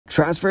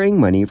Transferring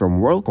money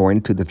from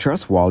Worldcoin to the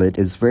Trust wallet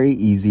is very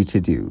easy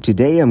to do.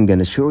 Today I'm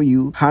gonna show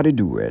you how to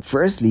do it.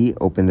 Firstly,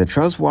 open the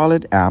Trust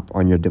wallet app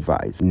on your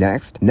device.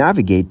 Next,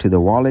 navigate to the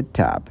Wallet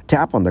tab.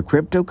 Tap on the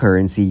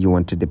cryptocurrency you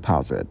want to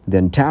deposit.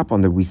 Then tap on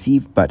the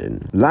Receive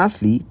button.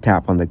 Lastly,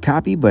 tap on the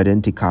Copy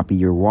button to copy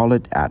your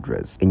wallet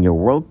address. In your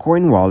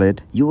Worldcoin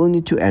wallet, you will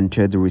need to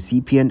enter the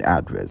recipient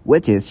address,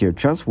 which is your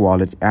Trust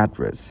wallet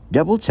address.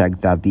 Double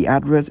check that the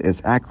address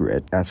is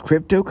accurate, as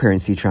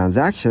cryptocurrency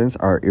transactions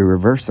are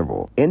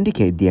irreversible.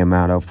 Indicate the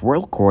amount of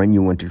Worldcoin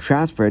you want to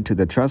transfer to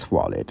the Trust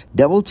wallet.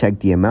 Double check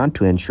the amount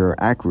to ensure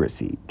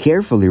accuracy.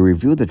 Carefully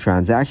review the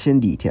transaction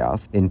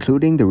details,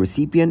 including the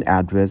recipient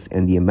address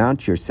and the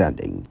amount you're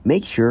sending.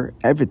 Make sure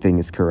everything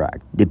is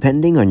correct.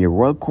 Depending on your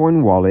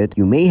Worldcoin wallet,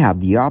 you may have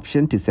the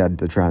option to set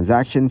the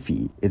transaction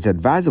fee. It's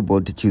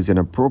advisable to choose an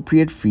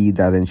appropriate fee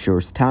that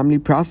ensures timely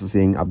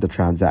processing of the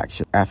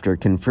transaction. After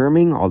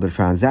confirming all the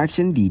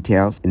transaction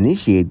details,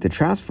 initiate the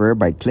transfer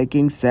by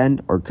clicking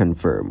Send or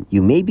Confirm.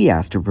 You may be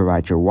asked to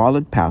provide your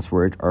wallet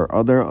password or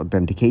other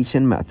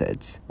authentication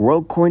methods.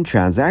 Worldcoin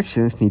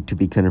transactions need to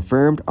be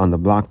confirmed on the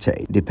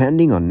blockchain.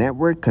 Depending on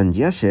network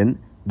congestion,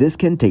 this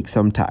can take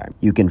some time.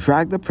 You can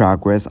track the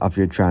progress of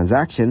your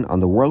transaction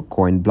on the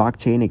Worldcoin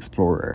Blockchain Explorer.